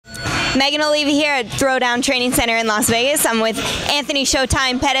Megan Olivi here at Throwdown Training Center in Las Vegas. I'm with Anthony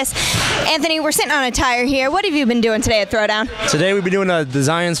Showtime Pettis. Anthony, we're sitting on a tire here. What have you been doing today at Throwdown? Today we've been doing a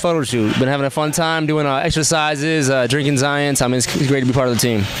Zions photo shoot. Been having a fun time doing exercises, drinking Zions. I mean, it's great to be part of the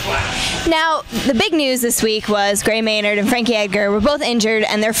team. Now, the big news this week was Gray Maynard and Frankie Edgar were both injured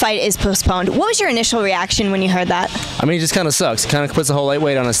and their fight is postponed. What was your initial reaction when you heard that? I mean, it just kind of sucks. It kind of puts the whole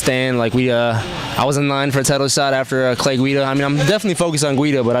lightweight on a stand. Like I was in line for a title shot after Clay Guida. I mean, I'm definitely focused on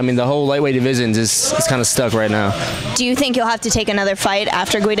Guida, but I mean, the whole lightweight division is kind of stuck right now. Do you think you'll have to take another fight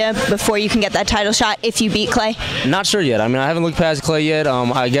after Guida before you can get that title shot if you beat Clay? Not sure yet. I mean, I haven't looked past Clay yet.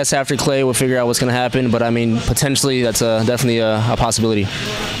 I guess after Clay we'll figure out what's going to happen, but I mean, potentially that's definitely a possibility.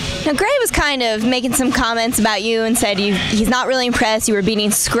 Now, Gray was kind of making some comments about you and said he's not really impressed. You were beating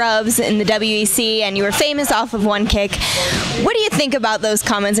scrubs in the WEC and you were famous off of one kick. What do you think about those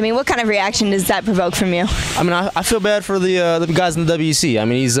comments? I mean, what kind of reaction does that provoke from you? I mean, I feel bad for the guys in the WEC. I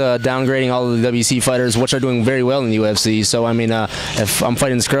mean, he's downgrading all of the WEC fighters, which are doing very well in the UFC. So, I mean, if I'm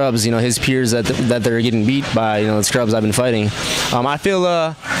fighting scrubs, you know, his peers that they're getting beat by, you know, the scrubs I've been fighting, I feel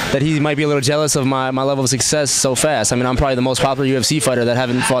that he might be a little jealous of my level of success so fast. I mean, I'm probably the most popular UFC fighter that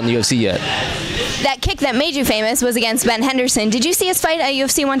haven't fought in the UFC yet. That kick that made you famous was against Ben Henderson. Did you see his fight at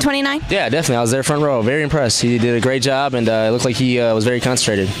UFC 129? Yeah, definitely. I was there front row. Very impressed. He did a great job, and it looked like he was very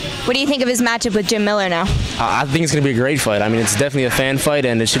concentrated. What do you think of his matchup with Jim Miller now? I think it's going to be a great fight. I mean, it's definitely a fan fight,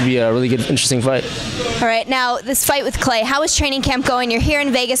 and it should be a really good, interesting fight. All right, now this fight with Clay, how is training camp going? You're here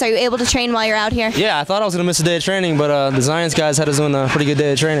in Vegas. Are you able to train while you're out here? Yeah, I thought I was going to miss a day of training, but the Zions guys had us doing a pretty good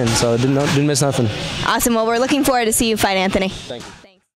day of training, so didn't miss nothing. Awesome. Well, we're looking forward to see you fight, Anthony. Thank you.